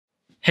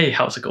Hey,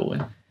 how's it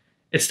going?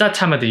 It's that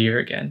time of the year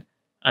again.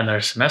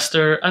 Another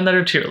semester,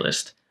 another tier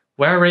list,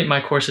 where I rate my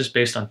courses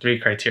based on 3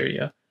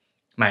 criteria: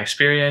 my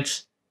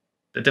experience,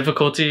 the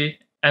difficulty,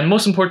 and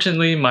most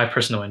importantly, my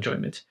personal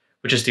enjoyment,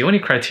 which is the only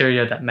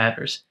criteria that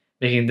matters,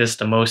 making this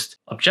the most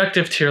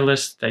objective tier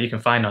list that you can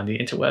find on the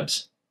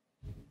interwebs.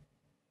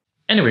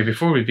 Anyway,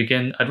 before we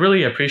begin, I'd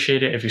really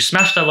appreciate it if you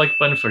smash that like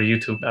button for the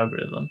YouTube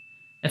algorithm,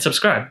 and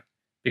subscribe,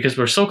 because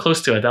we're so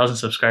close to 1,000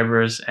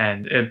 subscribers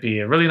and it'd be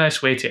a really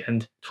nice way to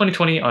end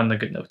 2020 on a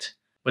good note.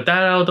 With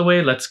that out of the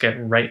way, let's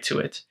get right to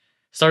it.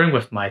 Starting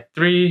with my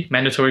 3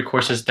 mandatory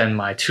courses, then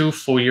my 2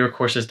 full-year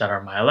courses that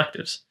are my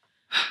electives.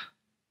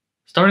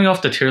 Starting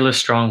off the tier list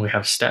strong, we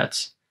have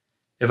stats.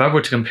 If I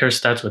were to compare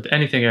stats with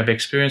anything I've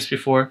experienced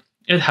before,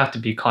 it'd have to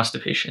be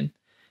constipation,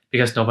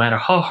 because no matter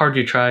how hard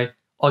you try,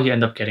 all you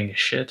end up getting is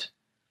shit.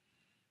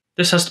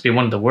 This has to be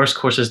one of the worst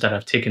courses that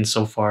I've taken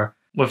so far,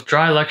 with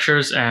dry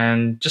lectures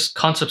and just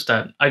concepts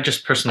that I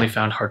just personally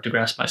found hard to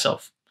grasp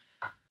myself.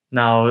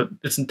 Now,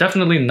 it's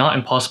definitely not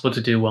impossible to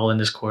do well in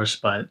this course,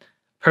 but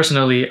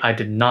personally, I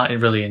did not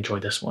really enjoy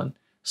this one,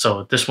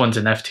 so this one's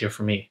an F tier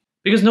for me.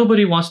 Because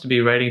nobody wants to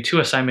be writing 2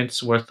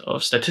 assignments worth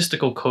of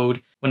statistical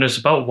code when there's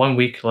about 1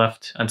 week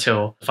left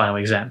until the final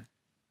exam.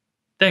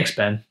 Thanks,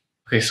 Ben.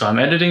 Okay, so I'm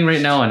editing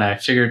right now and I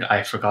figured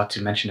I forgot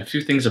to mention a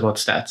few things about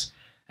stats.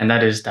 And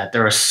that is that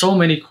there are so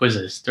many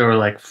quizzes. There are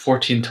like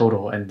 14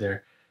 total and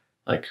they're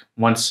like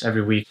once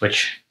every week,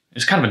 which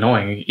is kind of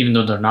annoying even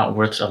though they're not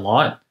worth a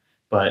lot.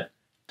 But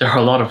there are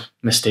a lot of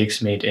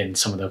mistakes made in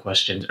some of the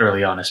questions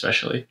early on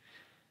especially.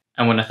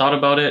 And when I thought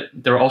about it,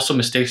 there were also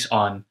mistakes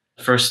on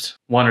the first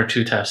 1 or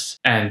 2 tests,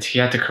 and he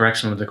had to correct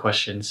some of the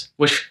questions,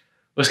 which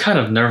was kind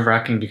of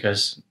nerve-wracking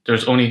because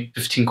there's only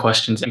 15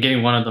 questions and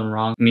getting one of them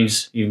wrong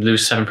means you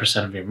lose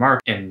 7% of your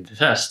mark in the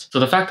test. So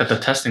the fact that the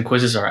tests and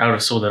quizzes are out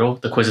of so little,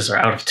 the quizzes are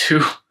out of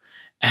 2,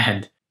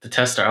 and the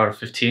tests are out of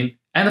 15,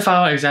 and the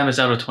final exam is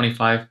out of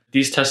 25,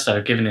 these tests that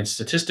are given in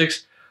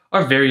statistics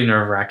are very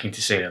nerve-wracking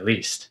to say the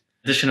least.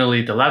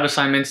 Additionally, the lab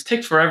assignments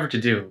take forever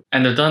to do,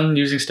 and they're done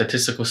using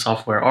statistical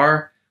software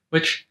R,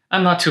 which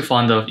I'm not too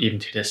fond of even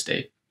to this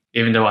day.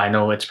 Even though I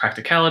know its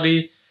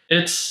practicality,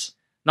 it's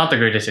not the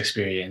greatest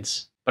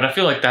experience. But I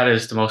feel like that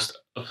is the most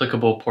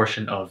applicable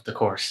portion of the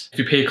course, if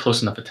you pay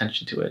close enough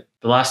attention to it.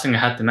 The last thing I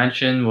had to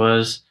mention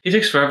was he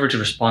takes forever to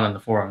respond on the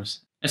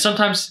forums, and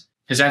sometimes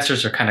his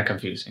answers are kind of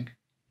confusing.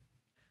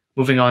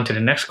 Moving on to the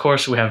next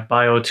course, we have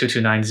Bio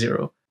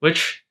 2290,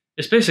 which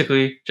is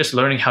basically just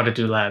learning how to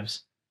do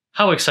labs.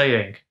 How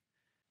exciting!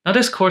 Now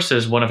this course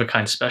is one of a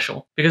kind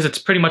special, because it's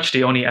pretty much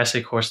the only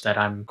essay course that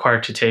I'm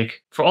required to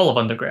take for all of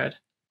undergrad.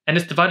 And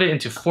it's divided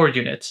into 4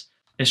 units: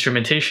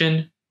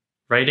 instrumentation,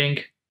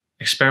 writing,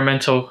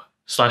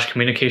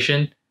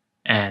 experimental/communication,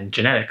 and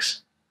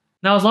genetics.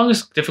 Now as long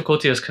as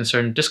difficulty is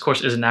concerned, this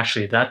course isn't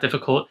actually that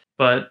difficult,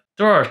 but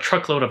there are a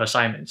truckload of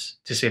assignments,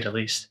 to say the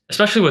least.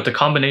 Especially with the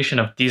combination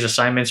of these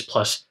assignments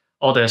plus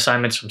all the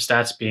assignments from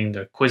stats being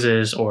the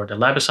quizzes or the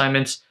lab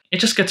assignments, it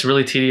just gets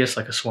really tedious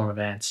like a swarm of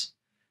ants.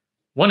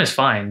 1 is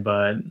fine,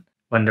 but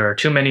when there are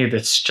too many,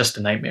 it's just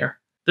a nightmare.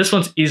 This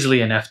one's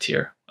easily an F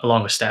tier,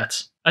 along with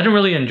stats. I didn't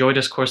really enjoy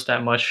this course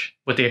that much,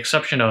 with the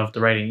exception of the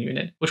writing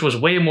unit, which was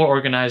way more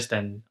organized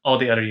than all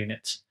the other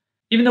units.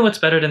 Even though it's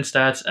better than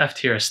stats, F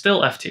tier is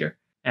still F tier,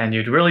 and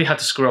you'd really have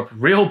to screw up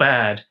real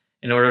bad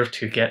in order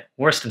to get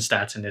worse than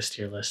stats in this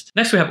tier list.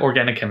 Next we have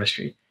organic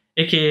chemistry,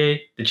 aka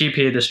the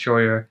GPA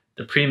destroyer,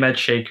 the pre-med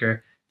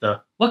shaker,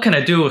 the what can I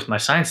do with my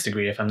science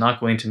degree if I'm not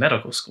going to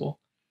medical school,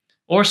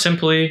 or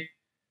simply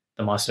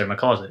the monster in my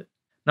closet.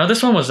 Now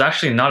this one was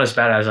actually not as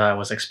bad as I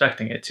was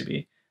expecting it to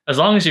be. As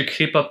long as you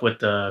keep up with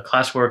the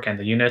classwork and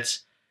the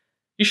units,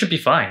 you should be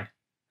fine.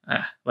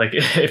 Like,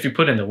 if you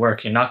put in the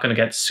work, you're not going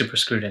to get super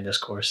screwed in this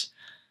course.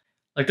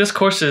 Like, this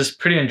course is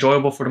pretty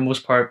enjoyable for the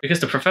most part because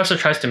the professor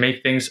tries to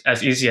make things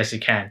as easy as he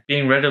can,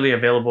 being readily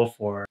available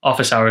for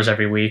office hours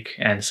every week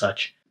and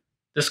such.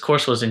 This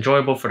course was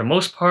enjoyable for the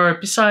most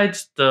part,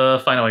 besides the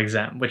final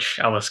exam, which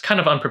I was kind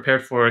of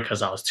unprepared for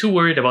because I was too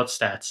worried about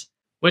stats,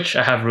 which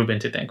I have Ruben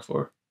to thank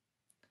for.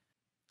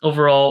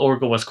 Overall,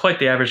 Orgo was quite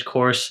the average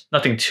course,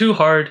 nothing too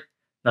hard,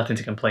 nothing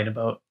to complain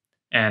about.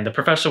 And the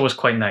professor was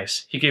quite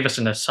nice. He gave us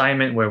an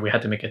assignment where we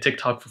had to make a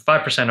TikTok for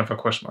 5% of our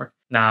course mark.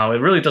 Now, it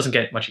really doesn't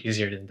get much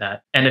easier than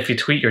that. And if you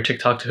tweet your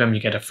TikTok to him,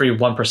 you get a free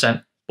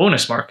 1%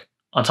 bonus mark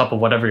on top of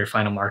whatever your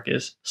final mark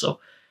is. So,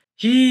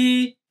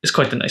 he is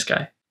quite the nice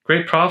guy.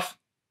 Great prof,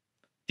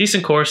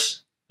 decent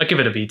course, I'll give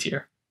it a B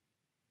tier.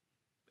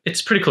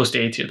 It's pretty close to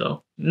A tier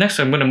though. Next,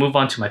 I'm going to move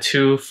on to my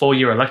 2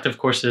 full-year elective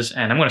courses,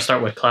 and I'm going to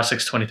start with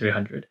Classics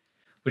 2300,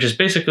 which is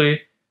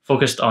basically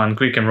focused on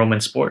Greek and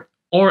Roman sport,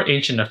 or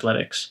ancient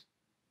athletics.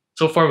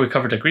 So far we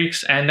covered the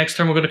Greeks, and next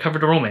term we're going to cover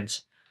the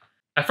Romans.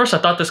 At first I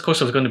thought this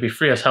course was going to be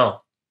free as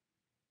hell,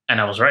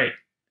 and I was right.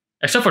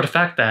 Except for the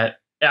fact that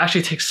it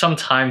actually takes some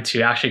time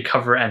to actually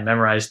cover and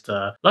memorize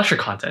the lecture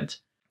content.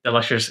 The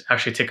lectures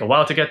actually take a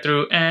while to get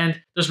through,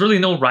 and there's really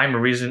no rhyme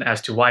or reason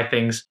as to why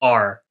things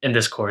are in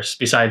this course,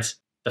 besides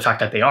the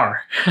fact that they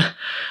are.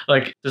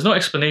 Like, there's no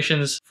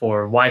explanations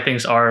for why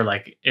things are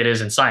like it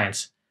is in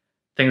science.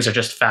 things are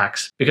just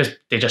facts because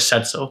they just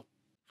said so.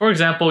 For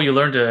example, you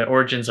learn the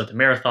origins of the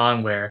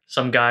marathon where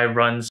some guy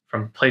runs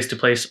from place to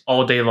place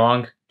all day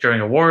long during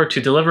a war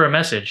to deliver a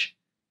message,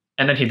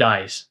 and then he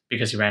dies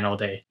because he ran all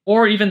day.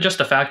 Or even just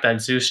the fact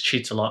that Zeus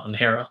cheats a lot on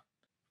Hera,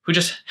 who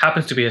just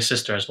happens to be his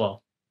sister as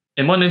well.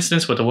 In one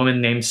instance with a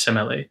woman named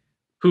Semele,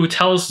 who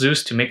tells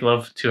Zeus to make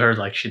love to her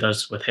like she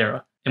does with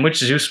Hera, in which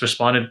Zeus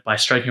responded by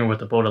striking her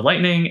with a bolt of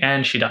lightning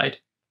and she died.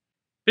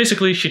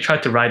 Basically, she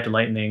tried to ride the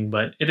lightning,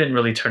 but it didn't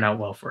really turn out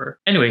well for her.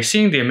 Anyway,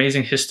 seeing the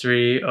amazing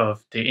history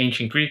of the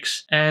ancient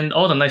Greeks and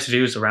all the nice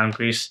views around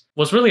Greece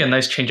was really a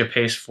nice change of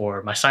pace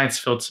for my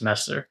science-filled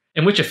semester,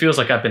 in which it feels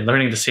like I've been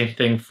learning the same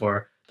thing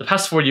for the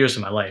past 4 years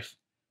of my life,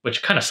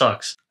 which kinda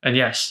sucks. And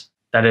yes,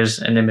 that is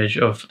an image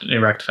of an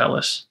erect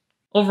phallus.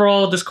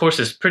 Overall, this course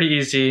is pretty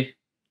easy,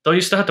 though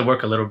you still have to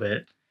work a little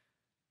bit.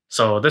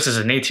 So this is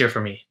an A tier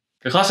for me.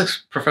 The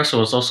classics professor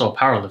was also a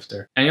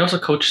powerlifter, and he also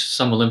coached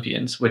some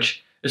Olympians,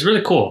 which is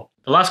really cool.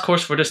 The last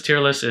course for this tier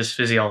list is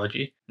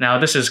Physiology. Now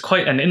this is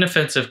quite an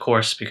inoffensive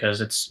course because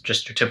it's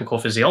just your typical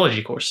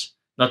physiology course.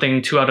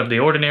 Nothing too out of the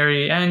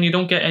ordinary, and you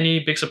don't get any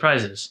big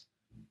surprises.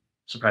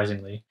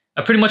 Surprisingly.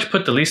 I pretty much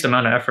put the least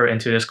amount of effort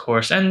into this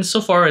course, and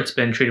so far it's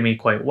been treating me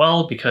quite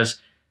well because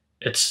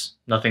it's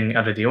nothing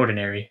out of the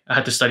ordinary. I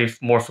had to study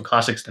more for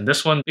classics than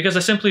this one because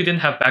I simply didn't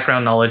have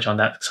background knowledge on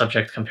that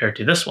subject compared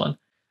to this one.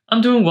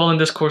 I'm doing well in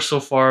this course so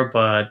far,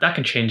 but that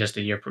can change as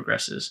the year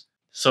progresses.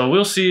 So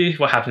we'll see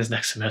what happens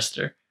next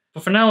semester.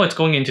 But for now, it's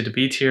going into the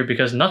B tier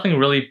because nothing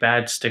really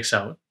bad sticks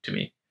out to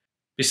me.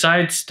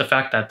 Besides the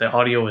fact that the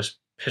audio is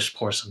piss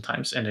poor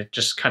sometimes, and it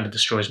just kind of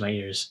destroys my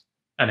ears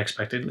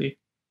unexpectedly.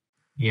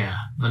 Yeah,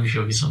 let me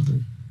show you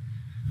something.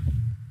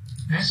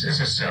 This is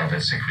a cell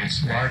that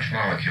secretes large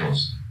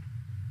molecules.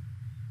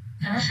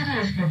 Velocity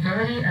is the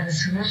ability of a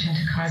solution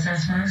to cause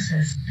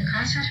osmosis. The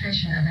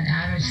concentration of an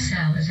average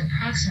cell is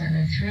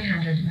approximately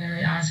 300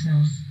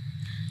 milliosmoles.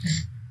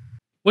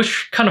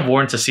 Which kind of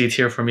warrants a C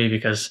tier for me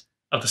because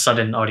of the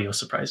sudden audio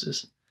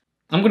surprises.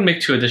 I'm going to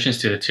make 2 additions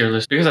to the tier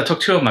list because I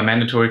took 2 of my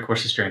mandatory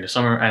courses during the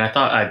summer and I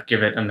thought I'd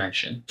give it a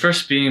mention.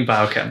 First being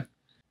Biochem.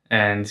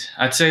 And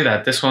I'd say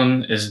that this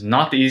one is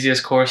not the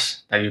easiest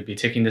course that you'd be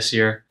taking this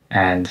year.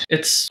 And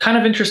it's kind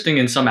of interesting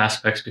in some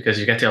aspects because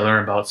you get to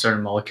learn about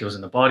certain molecules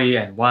in the body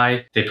and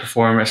why they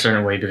perform a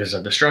certain way because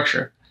of the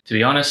structure. To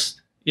be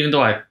honest, even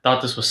though I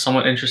thought this was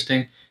somewhat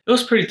interesting, it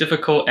was pretty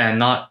difficult and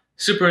not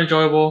super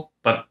enjoyable,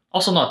 but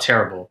also not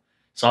terrible.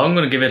 So I'm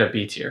going to give it a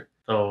B tier.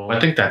 Though I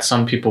think that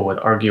some people would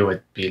argue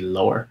it'd be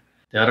lower.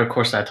 The other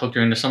course that I took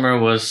during the summer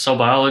was cell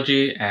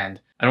biology, and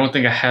I don't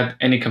think I had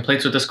any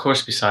complaints with this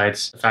course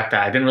besides the fact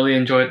that I didn't really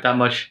enjoy it that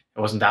much. It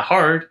wasn't that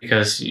hard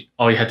because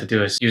all you had to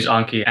do is use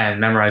Anki and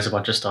memorize a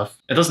bunch of stuff.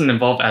 It doesn't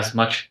involve as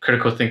much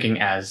critical thinking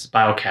as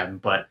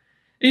Biochem, but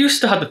you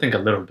still have to think a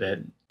little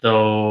bit,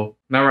 though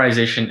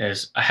memorization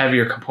is a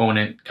heavier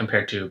component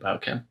compared to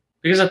Biochem.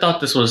 Because I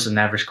thought this was an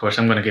average course,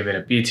 I'm going to give it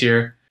a B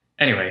tier.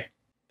 Anyway,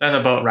 that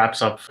about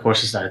wraps up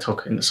courses that I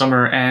took in the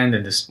summer and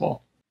in this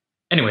fall.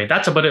 Anyway,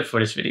 that's about it for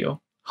this video.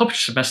 Hope your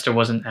semester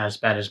wasn't as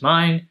bad as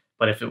mine,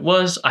 but if it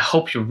was, I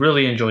hope you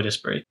really enjoyed this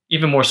break,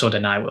 even more so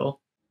than I will.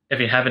 If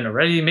you haven't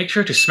already, make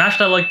sure to smash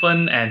that like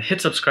button and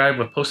hit subscribe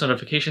with post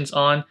notifications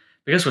on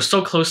because we're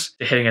so close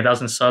to hitting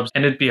 1,000 subs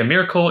and it'd be a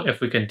miracle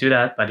if we can do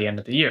that by the end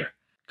of the year.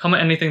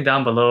 Comment anything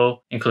down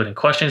below, including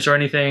questions or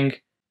anything,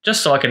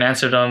 just so I can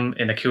answer them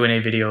in a Q&A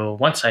video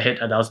once I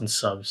hit 1,000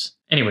 subs.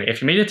 Anyway,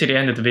 if you made it to the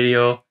end of the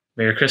video,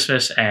 Merry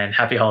Christmas and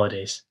Happy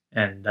Holidays.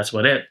 And that's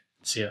about it.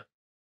 See ya.